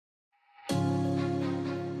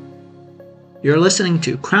You're listening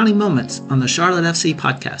to Crowning Moments on the Charlotte FC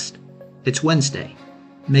podcast. It's Wednesday,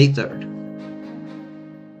 May 3rd.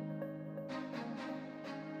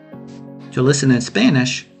 To listen in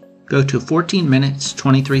Spanish, go to 14 minutes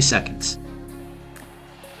 23 seconds.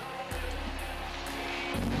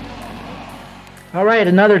 All right,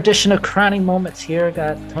 another edition of Crowning Moments here.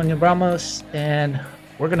 Got Tonio Ramos, and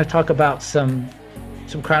we're going to talk about some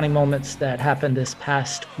crowning moments that happened this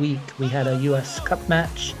past week. We had a U.S. Cup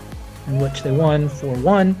match in which they won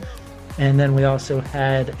 4-1, and then we also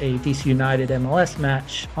had a DC United MLS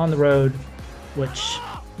match on the road, which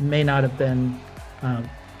may not have been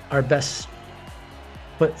our best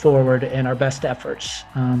foot forward and our best efforts,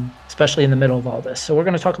 especially in the middle of all this. So we're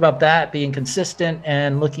going to talk about that, being consistent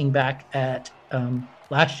and looking back at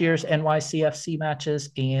last year's NYCFC matches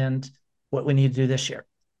and what we need to do this year.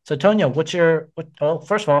 So, Tonio,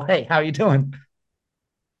 first of all, hey, how are you doing?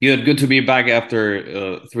 Good to be back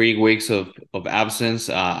after 3 weeks of absence.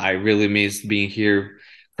 I really missed being here,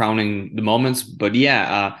 crowning the moments. But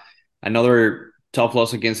yeah, another tough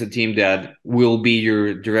loss against a team that will be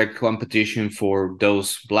your direct competition for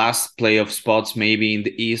those last playoff spots, maybe in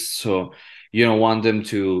the East. So you don't want them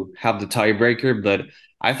to have the tiebreaker. But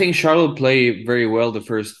I think Charlotte played very well the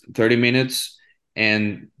first 30 minutes,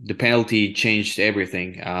 and the penalty changed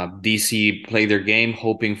everything. DC played their game,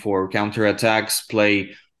 hoping for counterattacks,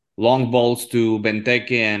 play long balls to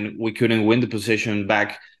Benteke, and we couldn't win the possession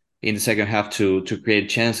back in the second half to create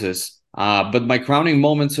chances. But my crowning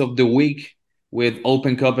moments of the week with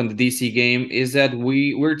Open Cup and the DC game is that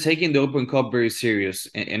we're taking the Open Cup very serious,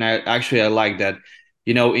 and I like that.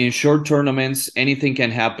 You know, in short tournaments, anything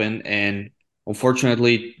can happen, and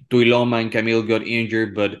unfortunately, Tuiloma and Camille got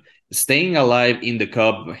injured, but staying alive in the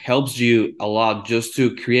cup helps you a lot just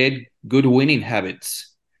to create good winning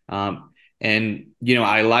habits. And, you know,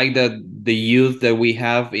 I like that the youth that we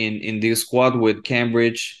have in this squad with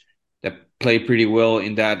Cambridge that played pretty well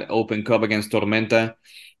in that Open Cup against Tormenta.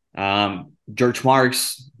 George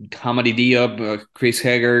Marks, Hamadi Diop, Chris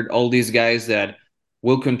Haggard, all these guys that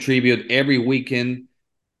will contribute every weekend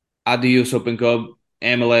at the US Open Cup,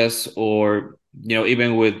 MLS, or, you know,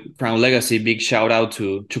 even with Crown Legacy. Big shout out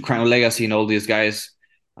to Crown Legacy and all these guys,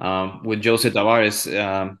 with Jose Tavares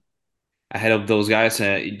ahead of those guys.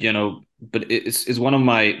 You know, but it's one of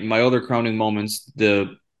my other crowning moments,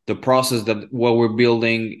 the process that what we're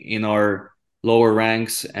building in our lower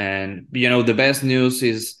ranks. And, you know, the best news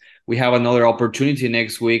is we have another opportunity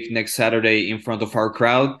next week, next Saturday, in front of our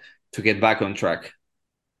crowd to get back on track.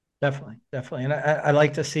 Definitely. And I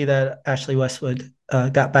like to see that Ashley Westwood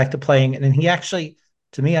got back to playing. And he actually,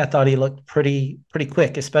 to me, I thought he looked pretty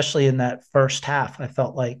quick, especially in that first half. I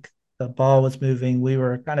felt like the ball was moving. We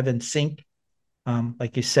were kind of in sync.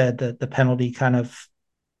 Like you said, the penalty kind of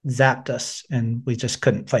zapped us, and we just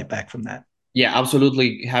couldn't fight back from that. Yeah,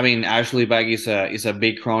 absolutely. Having Ashley back is a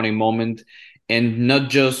big crowning moment, and not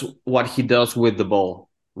just what he does with the ball,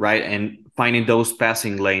 right? And finding those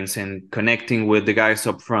passing lanes and connecting with the guys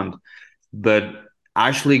up front, but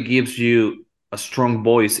Ashley gives you a strong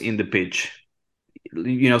voice in the pitch.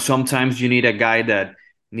 You know, sometimes you need a guy that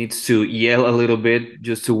needs to yell a little bit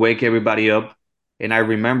just to wake everybody up. And I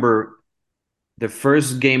remember the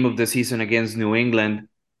first game of the season against New England.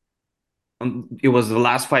 It was the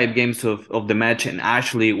last 5 games of the match, and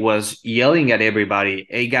Ashley was yelling at everybody,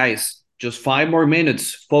 "Hey guys, just 5 more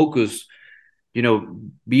minutes, focus, you know,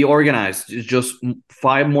 be organized. It's just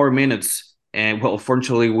 5 more minutes." And well,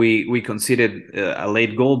 fortunately, we conceded a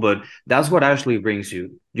late goal, but that's what Ashley brings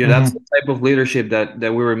you. You know, that's the type of leadership that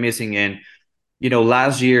we were missing. And, you know,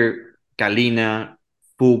 last year, Kalina,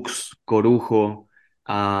 Fuchs, Corujo,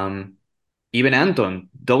 even Anton,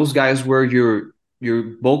 those guys were your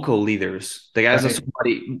vocal leaders. The guys that Right.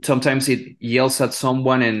 somebody sometimes it yells at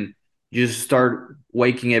someone and you start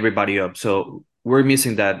waking everybody up. So we're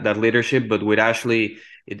missing that leadership, but with Ashley,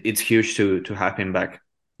 it's huge to have him back.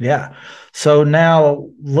 Yeah. So now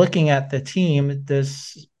looking at the team,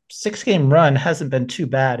 this 6-game run hasn't been too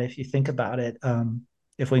bad if you think about it.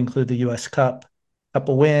 If we include the U.S. Cup,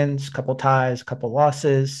 couple wins, couple ties, couple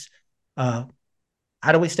losses. Uh,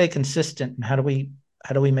 how do we stay consistent, and how do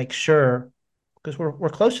we make sure, because we're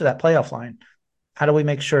close to that playoff line? How do we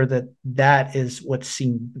make sure that is what's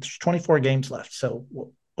seen? There's 24 games left. So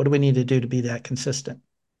what do we need to do to be that consistent?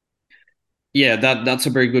 Yeah, that's a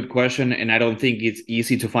very good question, and I don't think it's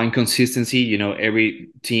easy to find consistency. You know, every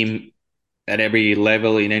team at every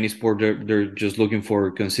level in any sport, they're just looking for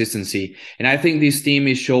consistency, and I think this team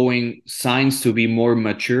is showing signs to be more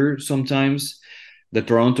mature sometimes. The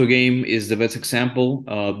Toronto game is the best example.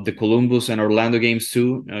 The Columbus and Orlando games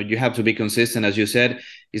too. You have to be consistent, as you said.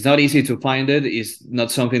 It's not easy to find it. It's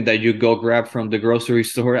not something that you go grab from the grocery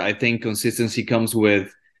store. I think consistency comes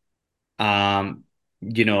with, um,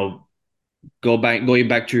 you know, going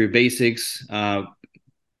back to your basics.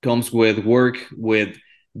 Comes with work, with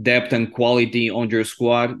depth and quality on your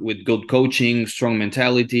squad, with good coaching, strong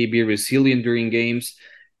mentality, be resilient during games.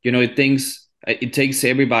 It takes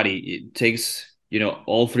everybody. It takes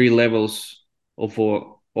all three levels of a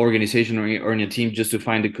organization or in a team just to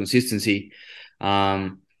find the consistency.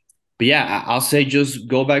 But yeah, I'll say just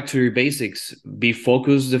go back to your basics. Be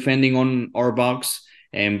focused defending on our box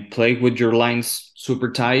and play with your lines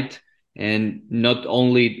super tight, and not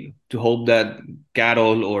only to hope that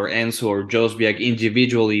Carol or Enzo or Josbiak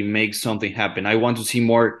individually make something happen. I want to see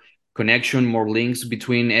more connection, more links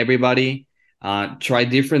between everybody. Try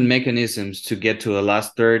different mechanisms to get to the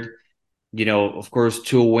last third. Of course,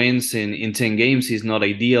 2 wins in 10 games is not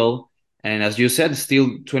ideal. And as you said,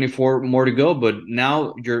 still 24 more to go. But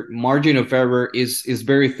now your margin of error is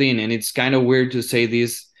very thin. And it's kind of weird to say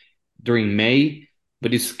this during May,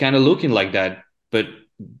 but it's kind of looking like that. But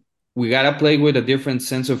we gotta play with a different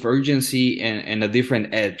sense of urgency and a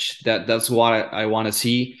different edge. That's what I want to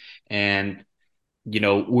see. And we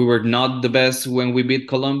were not the best when we beat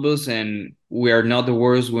Columbus, and we are not the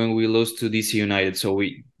worst when we lose to DC United. So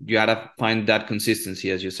you gotta find that consistency,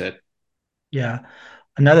 as you said. Yeah.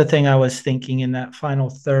 Another thing I was thinking in that final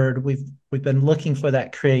third, we've been looking for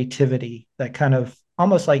that creativity, that kind of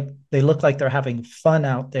almost like they look like they're having fun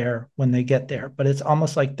out there when they get there, but it's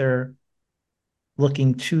almost like they're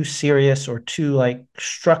looking too serious or too like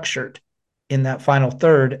structured in that final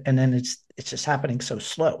third, and then it's just happening so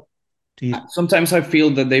slow. Do you? Sometimes I feel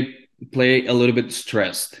that they play a little bit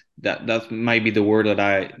stressed. That might be the word that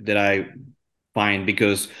I find,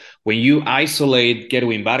 because when you isolate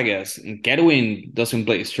Gerwin Vargas, Gerwin doesn't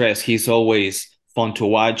play stress. He's always fun to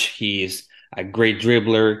watch. He's a great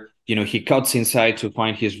dribbler. He cuts inside to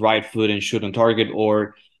find his right foot and shoot on target,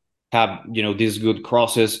 or have these good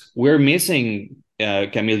crosses. We're missing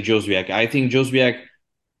Kamil Josviak. I think Josviak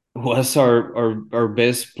was our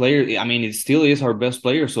best player. I mean, it still is our best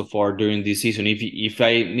player so far during this season. If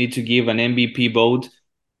I need to give an MVP vote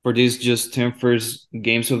for these just 10 first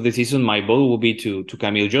games of the season, my vote will be to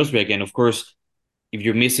Kamil Josviak. And of course, if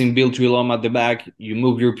you're missing Bill Trilom at the back, you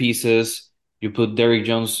move your pieces, you put Derek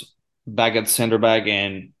Jones back at center back,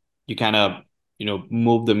 and you kind of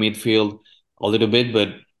move the midfield a little bit. But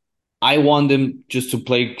I want them just to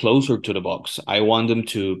play closer to the box. I want them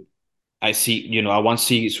to. I want to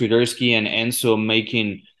see Swiderski and Enzo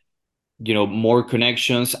making, more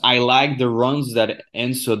connections. I like the runs that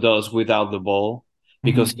Enzo does without the ball,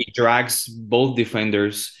 because he drags both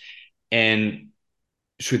defenders, and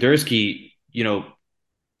Swiderski,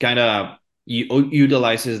 kind of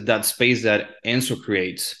utilizes that space that Enzo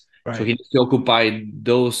creates. Right. So he needs to occupy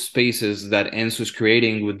those spaces that Enzo is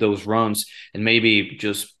creating with those runs, and maybe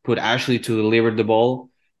just put Ashley to deliver the ball.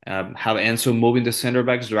 Have Enzo moving the center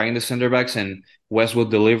backs, dragging the center backs, and Westwood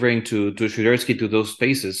delivering to Swiderski to those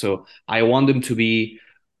spaces. So I want them to be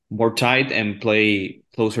more tight and play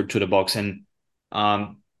closer to the box, and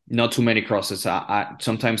not too many crosses.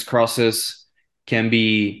 Sometimes crosses can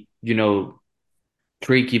be,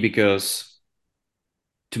 tricky, because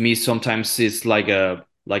to me sometimes it's like a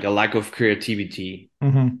lack of creativity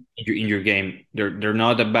in your game. They're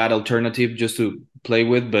not a bad alternative just to play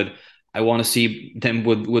with, but I want to see them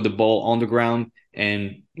with the ball on the ground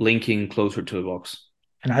and linking closer to the box.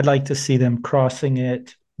 And I'd like to see them crossing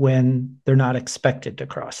it when they're not expected to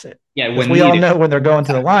cross it. Yeah, when we all know when they're going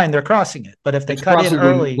to the line, they're crossing it. But if they cut in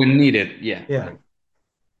early, when needed, yeah. Right.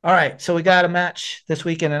 All right, so we got a match this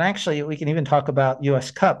weekend, and actually we can even talk about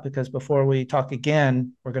U.S. Cup, because before we talk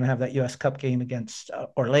again, we're going to have that U.S. Cup game against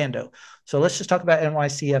Orlando. So let's just talk about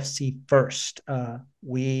NYCFC first.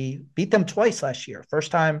 We beat them twice last year.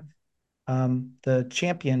 First time the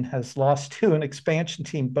champion has lost to an expansion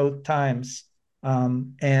team both times.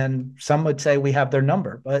 And some would say we have their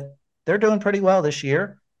number, but they're doing pretty well this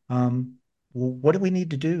year. What do we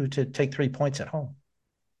need to do to take 3 points at home?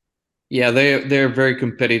 Yeah, they're a very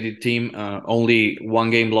competitive team. Only one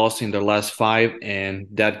game lost in their last 5, and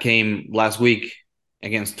that came last week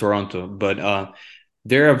against Toronto. But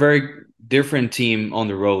they're a very different team on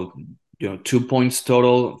the road. 2 points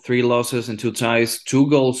total, 3 losses and 2 ties, 2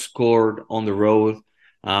 goals scored on the road.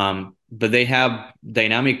 But they have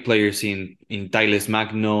dynamic players in Tyles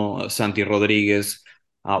Magno, Santi Rodriguez,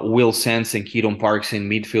 Will Sands, and Keaton Parks in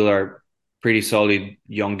midfield are pretty solid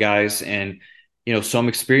young guys, and some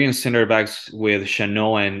experienced center backs with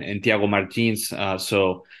Chanot and Thiago Martins.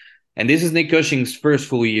 And this is Nick Cushing's first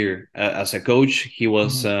full year as a coach. He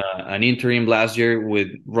was an interim last year with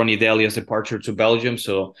Ronnie Delia's departure to Belgium.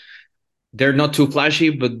 So they're not too flashy,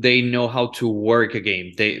 but they know how to work a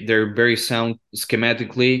game. They're very sound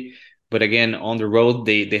schematically, but again, on the road,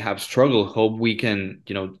 they have struggled. Hope we can,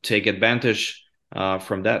 take advantage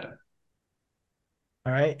from that.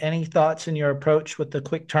 All right. Any thoughts in your approach with the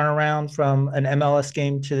quick turnaround from an MLS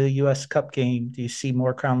game to the U.S. Cup game? Do you see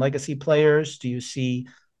more Crown Legacy players? Do you see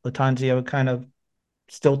Lattanzio kind of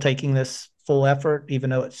still taking this full effort, even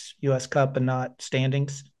though it's U.S. Cup and not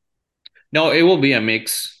standings? No, it will be a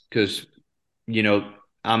mix because,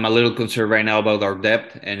 I'm a little concerned right now about our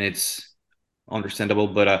depth, and it's understandable.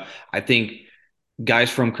 But I think guys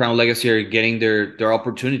from Crown Legacy are getting their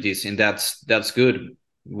opportunities, and that's good.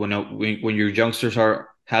 When your youngsters are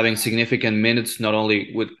having significant minutes, not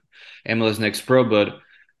only with MLS Next Pro, but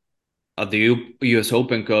at the US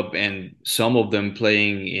Open Cup, and some of them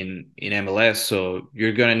playing in MLS. So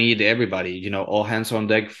you're gonna need everybody, all hands on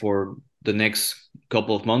deck for the next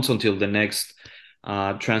couple of months until the next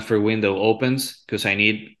transfer window opens. Because I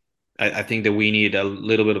think that we need a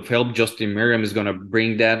little bit of help. Justin Merriam is gonna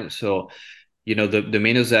bring that. So, the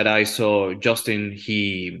minutes that I saw Justin,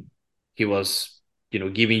 he was,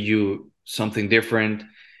 giving you something different.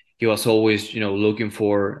 He was always, looking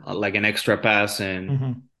for like an extra pass,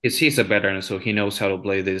 and he's a veteran, so he knows how to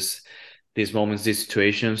play these moments, these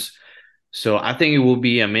situations. So I think it will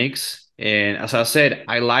be a mix. And as I said,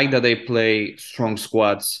 I like that they play strong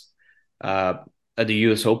squads at the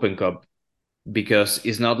US Open Cup, because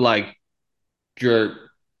it's not like you're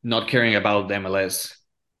not caring about the MLS.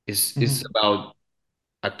 It's about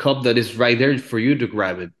a cup that is right there for you to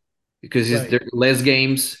grab it, because there are less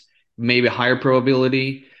games, maybe higher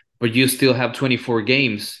probability, but you still have 24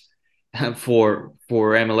 games for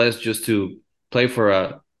MLS just to play for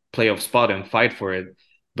a playoff spot and fight for it.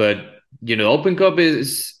 But Open Cup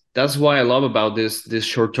that's why I love about this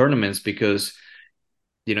short tournaments, because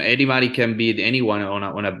anybody can beat anyone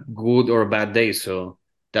on a good or a bad day. So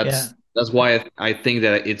that's why I think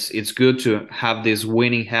that it's good to have this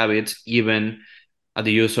winning habit even at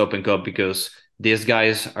the US Open Cup, because these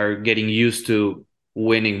guys are getting used to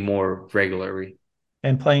winning more regularly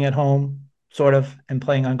and playing at home, sort of, and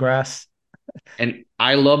playing on grass. And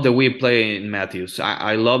I love that we play in Matthews.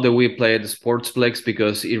 I love that we play at the Sportsplex,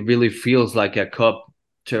 because it really feels like a cup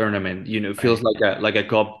tournament. It feels like a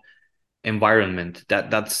cup environment.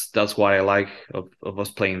 That's why I like of us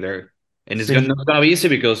playing there. And it's gonna be easy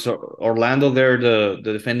because Orlando, they're the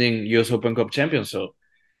defending US Open Cup champions, so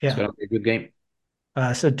it's gonna be a good game.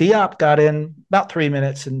 So Diop got in about 3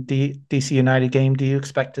 minutes in DC United game. Do you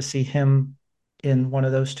expect to see him in one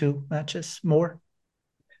of those two matches more?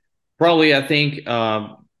 Probably. I think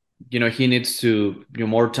he needs to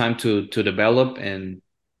more time to develop, and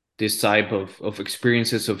this type of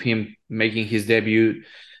experiences of him making his debut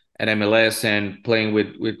at MLS and playing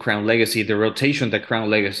with Crown Legacy. The rotation that Crown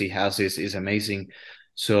Legacy has is amazing.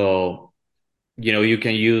 So you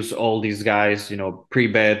can use all these guys,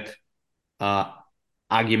 Pre-Bet,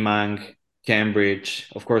 Agimang, Cambridge.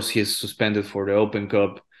 Of course, he's suspended for the Open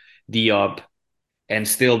Cup, Diop, and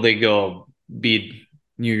still they go beat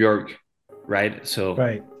New York, right? So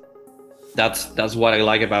that's what I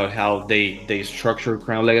like about how they structure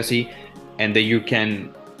Crown Legacy, and that you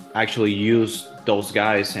can actually use those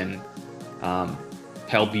guys and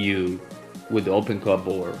help you with the Open Cup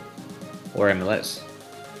or MLS.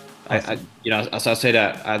 Awesome. As I said,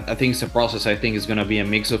 I think it's a process. I think it's going to be a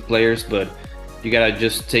mix of players, but you gotta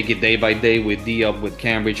just take it day by day with Diop, with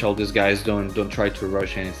Cambridge. All these guys don't try to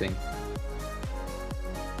rush anything.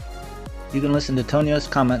 You can listen to Tonio's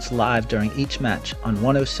comments live during each match on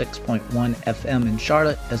 106.1 FM in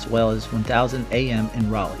Charlotte, as well as 1000 AM in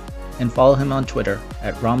Raleigh, and follow him on Twitter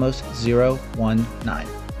at Ramos019.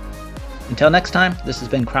 Until next time, this has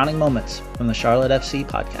been Crowning Moments from the Charlotte FC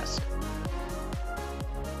podcast.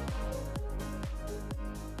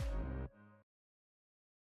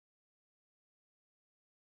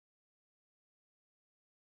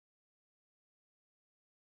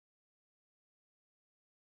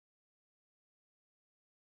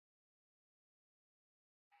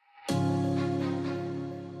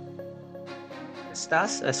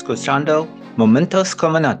 Estás escuchando Momentos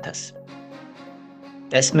Comanantes.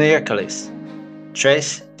 Es miércoles,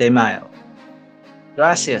 3 de mayo.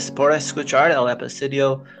 Gracias por escuchar el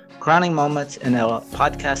episodio Crowning Moments en el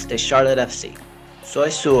podcast de Charlotte FC.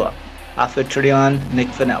 Soy su anfitrión Nick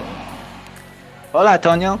Finello. Hola,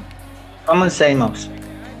 Tonio. Comencemos.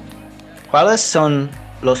 ¿Cuáles son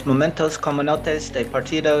los momentos comanantes del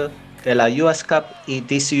partido de la US Cup y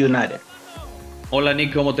DC United? Hola,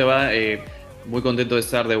 Nick, ¿cómo te va? Muy contento de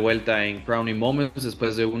estar de vuelta en Crowning Moments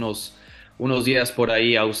después de unos días por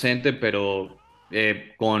ahí ausente, pero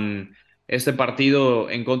con este partido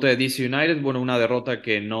en contra de DC United, bueno, una derrota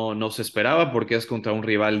que no se esperaba porque es contra un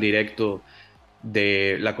rival directo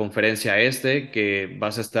de la conferencia este, que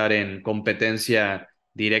vas a estar en competencia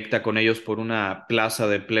directa con ellos por una plaza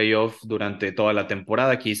de playoff durante toda la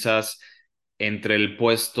temporada, quizás entre el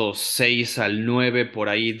puesto 6 al 9 por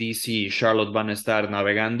ahí DC y Charlotte van a estar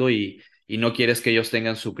navegando y no quieres que ellos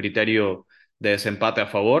tengan su criterio de desempate a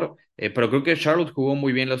favor. Pero creo que Charlotte jugó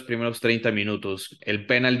muy bien los primeros 30 minutos. El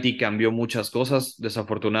penalty cambió muchas cosas,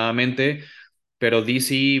 desafortunadamente, pero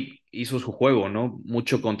DC hizo su juego, ¿no?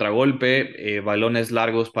 Mucho contragolpe, balones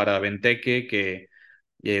largos para Benteke, que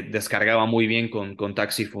descargaba muy bien con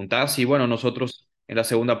Taxi Fontás. Y bueno, nosotros en la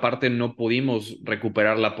segunda parte no pudimos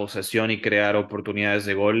recuperar la posesión y crear oportunidades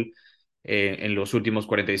de gol en los últimos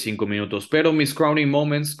 45 minutos. Pero mis crowning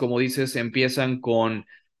moments, como dices, empiezan con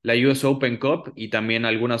la US Open Cup y también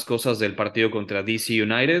algunas cosas del partido contra DC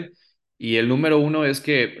United. Y el número uno es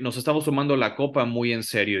que nos estamos tomando la copa muy en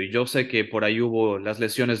serio. Y yo sé que por ahí hubo las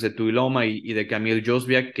lesiones de Tuiloma y de Camille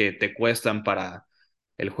Josviak que te cuestan para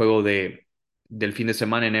el juego del fin de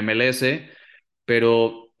semana en MLS,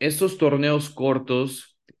 pero estos torneos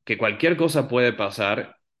cortos, que cualquier cosa puede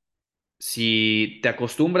pasar, si te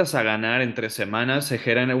acostumbras a ganar entre semanas, se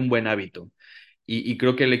genera un buen hábito. Y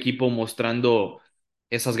creo que el equipo mostrando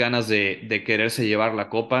esas ganas de quererse llevar la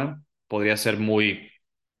copa podría ser muy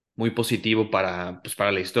positivo para, pues,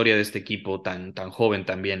 para la historia de este equipo tan joven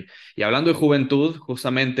también. Y hablando de juventud,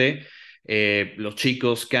 justamente los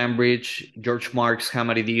chicos Cambridge, George Marks,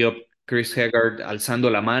 Hamady Diop, Chris Heggard alzando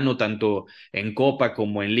la mano tanto en Copa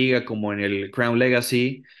como en Liga como en el Crown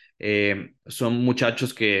Legacy. Son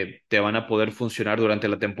muchachos que te van a poder funcionar durante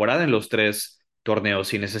la temporada en los tres torneos.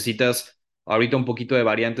 Si necesitas ahorita un poquito de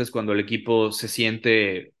variantes cuando el equipo se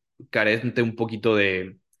siente carente un poquito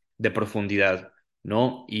de profundidad,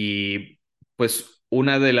 ¿no? Y pues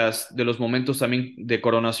una de los momentos también de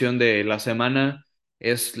coronación de la semana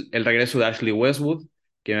es el regreso de Ashley Westwood,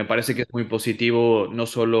 que me parece que es muy positivo no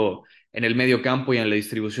solo en el medio campo y en la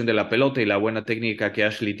distribución de la pelota y la buena técnica que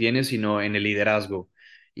Ashley tiene, sino en el liderazgo.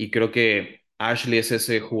 Y creo que Ashley es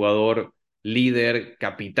ese jugador líder,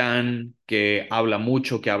 capitán, que habla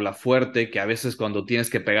mucho, que habla fuerte, que a veces cuando tienes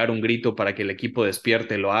que pegar un grito para que el equipo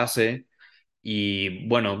despierte, lo hace. Y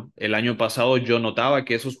bueno, el año pasado yo notaba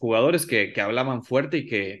que esos jugadores que hablaban fuerte y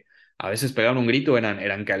que a veces pegaban un grito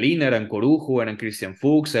eran Kalina, eran Corujo, eran Christian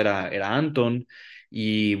Fuchs, era Anton.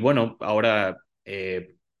 Y bueno, ahora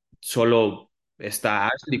solo está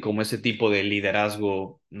Ashley como ese tipo de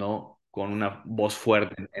liderazgo, ¿no? Con una voz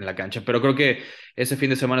fuerte en la cancha. Pero creo que ese fin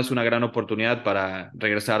de semana es una gran oportunidad para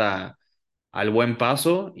regresar al buen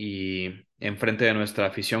paso y enfrente de nuestra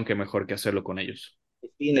afición, que mejor que hacerlo con ellos.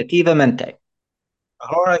 Definitivamente.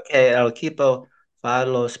 Ahora que el equipo va a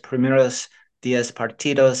los primeros 10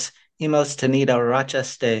 partidos, hemos tenido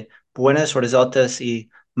rachas de buenos resultados y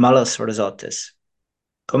malos resultados.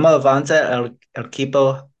 ¿Cómo avanza el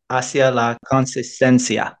equipo hacia la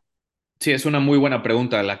consistencia? Sí, es una muy buena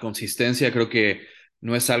pregunta. La consistencia creo que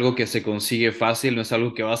no es algo que se consigue fácil, no es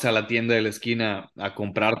algo que vas a la tienda de la esquina a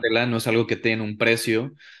comprártela, no es algo que tiene un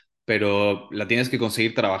precio, pero la tienes que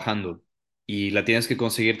conseguir trabajando y la tienes que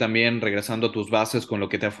conseguir también regresando a tus bases con lo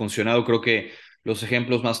que te ha funcionado. Creo que los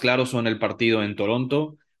ejemplos más claros son el partido en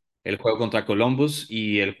Toronto, el juego contra Columbus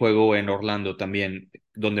y el juego en Orlando también,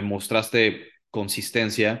 donde mostraste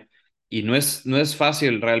consistencia y no es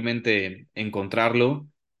fácil realmente encontrarlo,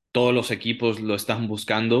 todos los equipos lo están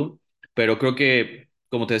buscando, pero creo que,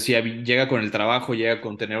 como te decía, llega con el trabajo, llega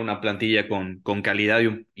con tener una plantilla con calidad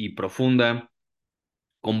y profunda,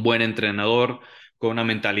 con buen entrenador, con una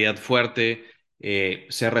mentalidad fuerte,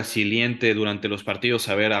 ser resiliente durante los partidos,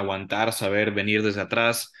 saber aguantar, saber venir desde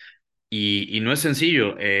atrás. Y no es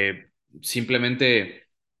sencillo, simplemente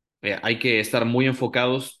hay que estar muy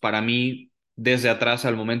enfocados para mí desde atrás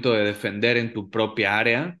al momento de defender en tu propia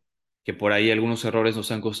área, que por ahí algunos errores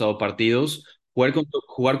nos han costado partidos,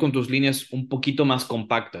 jugar con tus líneas un poquito más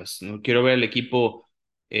compactas, ¿no? Quiero ver el equipo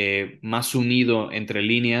más unido entre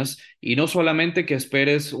líneas y no solamente que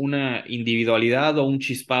esperes una individualidad o un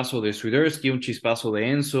chispazo de Swiderski, un chispazo de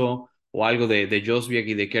Enzo o algo de Josviak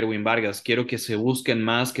y de Kerwin Vargas. Quiero que se busquen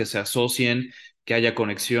más, que se asocien, que haya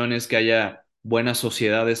conexiones, que haya buenas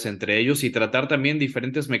sociedades entre ellos y tratar también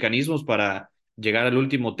diferentes mecanismos para llegar al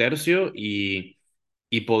último tercio y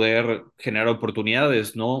poder generar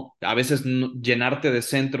oportunidades, ¿no? A veces llenarte de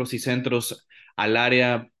centros y centros al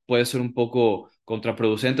área puede ser un poco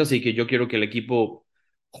contraproducente, así que yo quiero que el equipo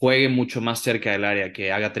juegue mucho más cerca del área,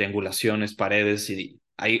 que haga triangulaciones, paredes y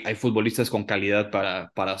hay futbolistas con calidad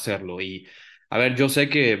para hacerlo. Y a ver, yo sé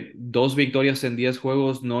que 2 victorias en 10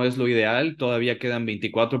 juegos no es lo ideal, todavía quedan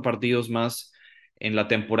 24 partidos más en la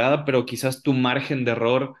temporada, pero quizás tu margen de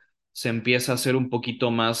error se empieza a hacer un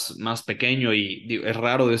poquito más pequeño y es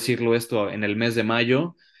raro decirlo esto en el mes de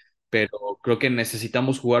mayo, pero creo que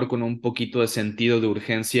necesitamos jugar con un poquito de sentido de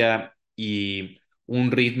urgencia y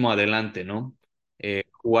un ritmo adelante, ¿no?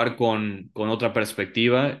 Jugar con otra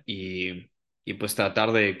perspectiva y pues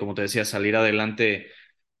tratar de, como te decía, salir adelante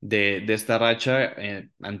de esta racha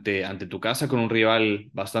ante tu casa con un rival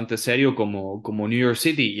bastante serio como New York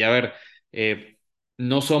City. Y a ver, eh,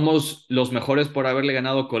 no somos los mejores por haberle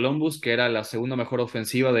ganado a Columbus, que era la segunda mejor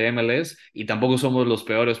ofensiva de MLS, y tampoco somos los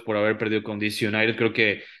peores por haber perdido con DC United. Creo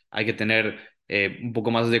que hay que tener un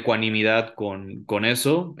poco más de ecuanimidad con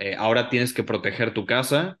eso. Ahora tienes que proteger tu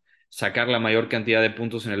casa, sacar la mayor cantidad de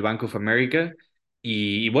puntos en el Bank of America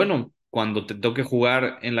y bueno, cuando te toque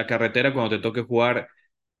jugar en la carretera, cuando te toque jugar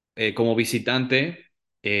como visitante,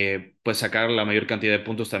 pues sacar la mayor cantidad de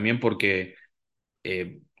puntos también porque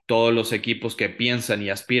todos los equipos que piensan y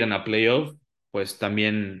aspiran a playoff, pues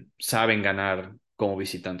también saben ganar como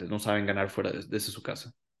visitantes, no saben ganar fuera desde su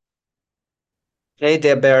casa. ¿Qué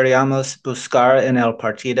deberíamos buscar en el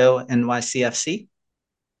partido NYCFC?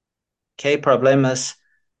 ¿Qué problemas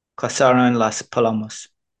causaron las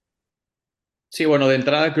Palomos? Sí, bueno, de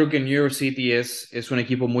entrada creo que New York City es un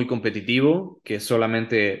equipo muy competitivo, que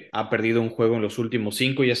solamente ha perdido un juego en los últimos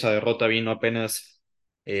 5 y esa derrota vino apenas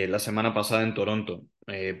la semana pasada en Toronto.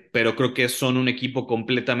 Pero creo que son un equipo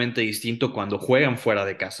completamente distinto cuando juegan fuera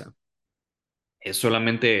de casa.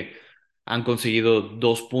 Solamente han conseguido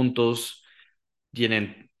 2 puntos,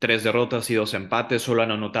 tienen 3 derrotas y 2 empates, solo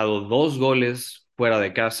han anotado 2 goles fuera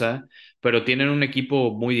de casa, pero tienen un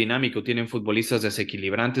equipo muy dinámico, tienen futbolistas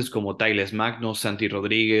desequilibrantes como Tyles Magno, Santi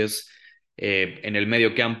Rodríguez, en el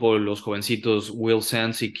medio campo los jovencitos Will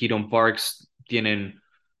Sands y Keaton Parks tienen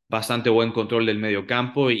bastante buen control del medio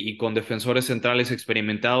campo y con defensores centrales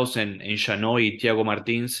experimentados en Chanot y Thiago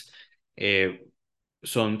Martins, eh,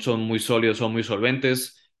 son muy sólidos, son muy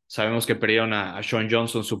solventes. Sabemos que perdieron a Sean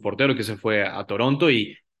Johnson, su portero, que se fue a Toronto.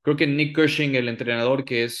 Y creo que Nick Cushing, el entrenador,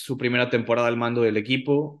 que es su primera temporada al mando del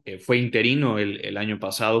equipo, fue interino el año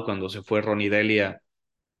pasado cuando se fue Ronnie Delia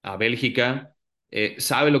a Bélgica.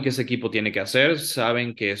 Sabe lo que ese equipo tiene que hacer,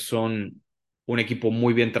 saben que son un equipo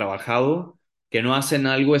muy bien trabajado, que no hacen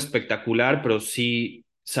algo espectacular, pero sí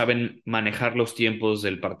saben manejar los tiempos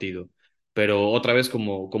del partido. Pero otra vez,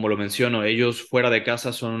 como lo menciono, ellos fuera de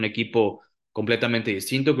casa son un equipo completamente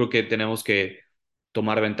distinto. Creo que tenemos que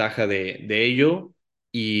tomar ventaja de ello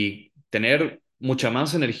y tener mucha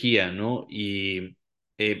más energía, ¿no? Y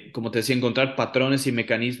como te decía, encontrar patrones y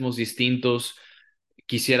mecanismos distintos.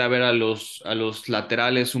 Quisiera ver a los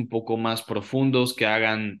laterales un poco más profundos, que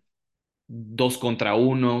hagan 2 contra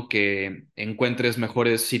 1, que encuentres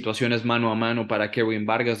mejores situaciones mano a mano para Kevin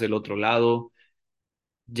Vargas del otro lado,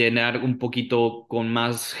 llenar un poquito con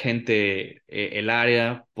más gente el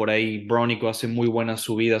área. Por ahí Brónico hace muy buenas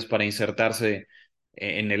subidas para insertarse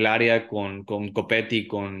en el área con Copetti,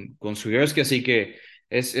 con Swiderski, así que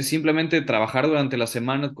es simplemente trabajar durante la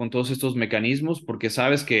semana con todos estos mecanismos porque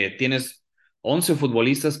sabes que tienes 11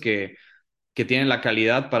 futbolistas que tienen la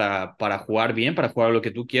calidad para jugar bien, para jugar lo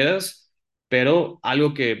que tú quieras, pero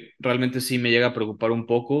algo que realmente sí me llega a preocupar un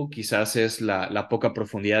poco, quizás es la poca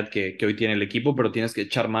profundidad que hoy tiene el equipo, pero tienes que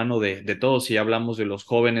echar mano de todos. Si hablamos de los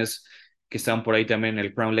jóvenes que están por ahí también en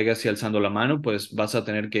el Crown Legacy alzando la mano, pues vas a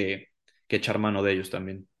tener que echar mano de ellos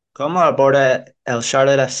también. ¿Cómo aborda el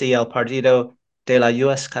Charlotte FC el partido de la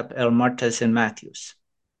US Cup el martes en Matthews?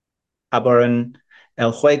 ¿Abordan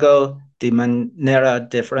el juego de manera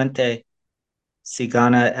diferente si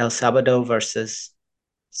gana el sábado versus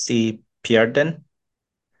si pierden?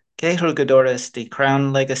 ¿Qué jugadores de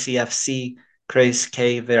Crown Legacy FC crees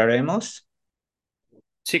que veremos?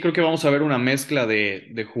 Sí, creo que vamos a ver una mezcla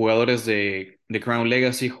de jugadores de Crown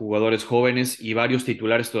Legacy, jugadores jóvenes y varios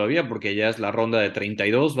titulares todavía, porque ya es la ronda de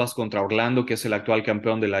 32. Vas contra Orlando, que es el actual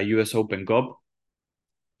campeón de la US Open Cup,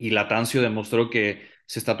 y Latancio demostró que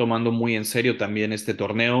se está tomando muy en serio también este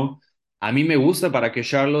torneo. A mí me gusta para que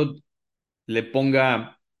Charlotte le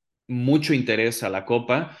ponga mucho interés a la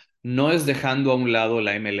Copa. No es dejando a un lado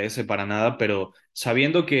la MLS para nada, pero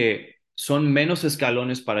sabiendo que son menos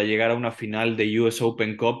escalones para llegar a una final de US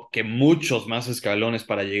Open Cup que muchos más escalones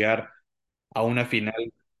para llegar a una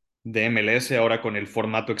final de MLS. Ahora con el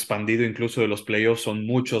formato expandido incluso de los playoffs son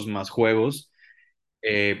muchos más juegos.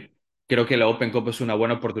 Eh, Creo que la Open Cup es una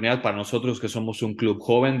buena oportunidad para nosotros que somos un club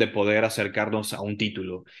joven de poder acercarnos a un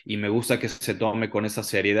título y me gusta que se tome con esa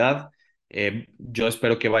seriedad. Yo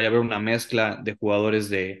espero que vaya a haber una mezcla de jugadores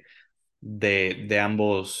de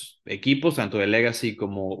ambos equipos, tanto de Legacy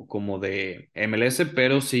como de MLS,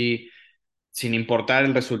 pero sí, sin importar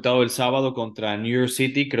el resultado del sábado contra New York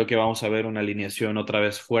City, creo que vamos a ver una alineación otra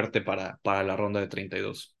vez fuerte para la ronda de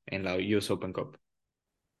 32 en la US Open Cup.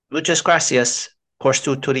 Muchas gracias por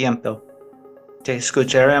tu tiempo. Te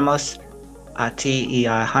escucharemos a ti y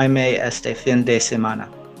a Jaime este fin de semana.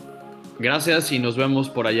 Gracias y nos vemos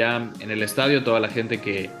por allá en el estadio, toda la gente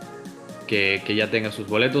que ya tenga sus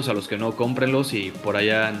boletos, a los que no, cómprenlos y por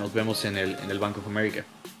allá nos vemos en el Bank of America.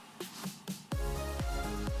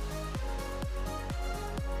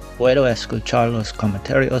 Puedo escuchar los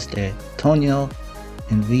comentarios de Toño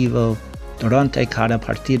en vivo durante cada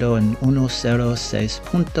partido en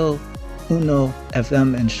 106.1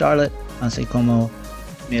 FM en Charlotte, así como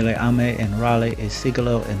me ame en Raleigh y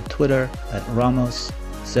síguelo en Twitter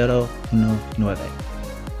 @Ramos019.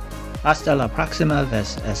 Hasta la próxima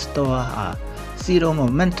vez, esto ha sido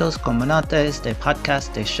Momentos Comandantes de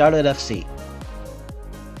Podcast de Charlotte FC.